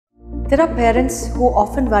There are parents who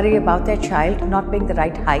often worry about their child not being the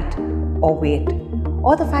right height or weight,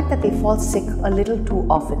 or the fact that they fall sick a little too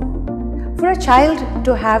often. For a child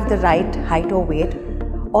to have the right height or weight,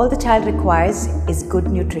 all the child requires is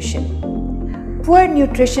good nutrition. Poor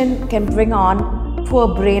nutrition can bring on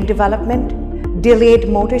poor brain development, delayed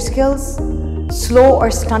motor skills, slow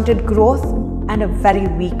or stunted growth, and a very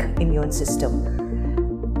weak immune system.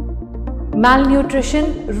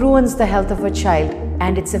 Malnutrition ruins the health of a child,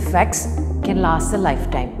 and its effects can last a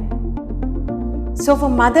lifetime. So for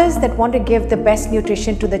mothers that want to give the best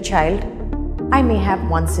nutrition to the child, I may have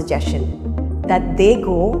one suggestion: that they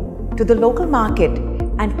go to the local market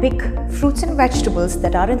and pick fruits and vegetables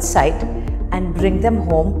that are in sight and bring them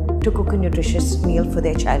home to cook a nutritious meal for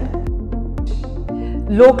their child.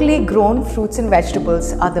 Locally grown fruits and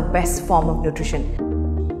vegetables are the best form of nutrition.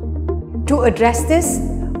 To address this,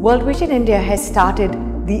 World Vision India has started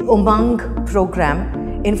the UMANG program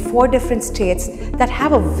in 4 different states that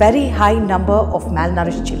have a very high number of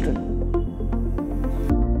malnourished children.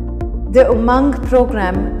 The UMANG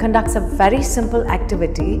program conducts a very simple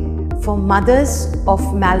activity for mothers of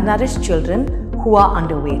malnourished children who are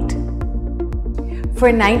underweight.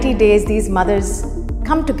 For 90 days, these mothers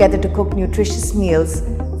come together to cook nutritious meals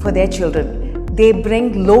for their children. They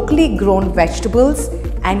bring locally grown vegetables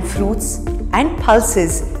and fruits and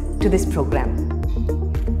pulses to this program.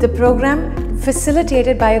 The program,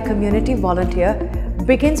 facilitated by a community volunteer,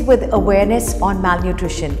 begins with awareness on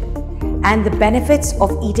malnutrition and the benefits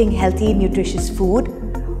of eating healthy, nutritious food,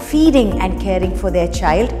 feeding and caring for their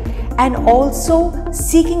child, and also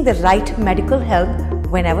seeking the right medical help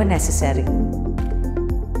whenever necessary.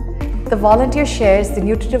 The volunteer shares the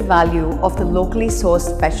nutritive value of the locally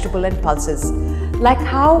sourced vegetable and pulses, like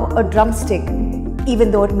how a drumstick, even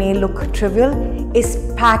though it may look trivial, is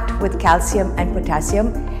packed with calcium and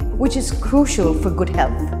potassium, which is crucial for good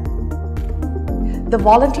health. The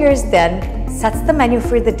volunteers then sets the menu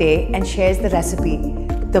for the day and shares the recipe.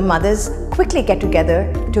 The mothers quickly get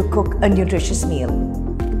together to cook a nutritious meal.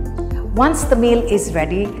 Once the meal is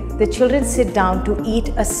ready, the children sit down to eat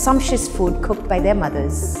a sumptuous food cooked by their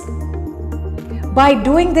mothers. By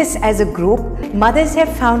doing this as a group, mothers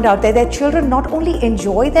have found out that their children not only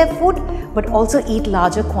enjoy their food, but also eat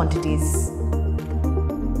larger quantities.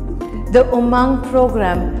 The UMANG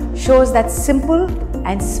program shows that simple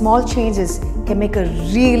and small changes can make a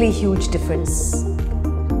really huge difference.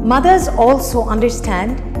 Mothers also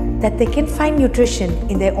understand that they can find nutrition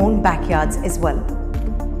in their own backyards as well.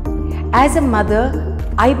 As a mother,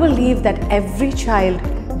 I believe that every child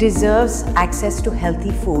deserves access to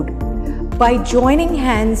healthy food. By joining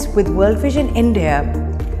hands with World Vision India,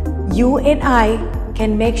 you and I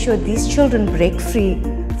can make sure these children break free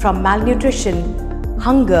from malnutrition,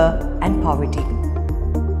 hunger, and poverty.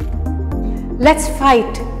 Let's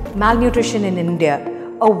fight malnutrition in India.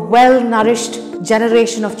 A well-nourished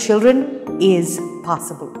generation of children is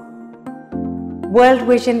possible. World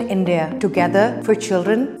Vision India, together for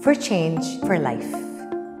children, for change, for life.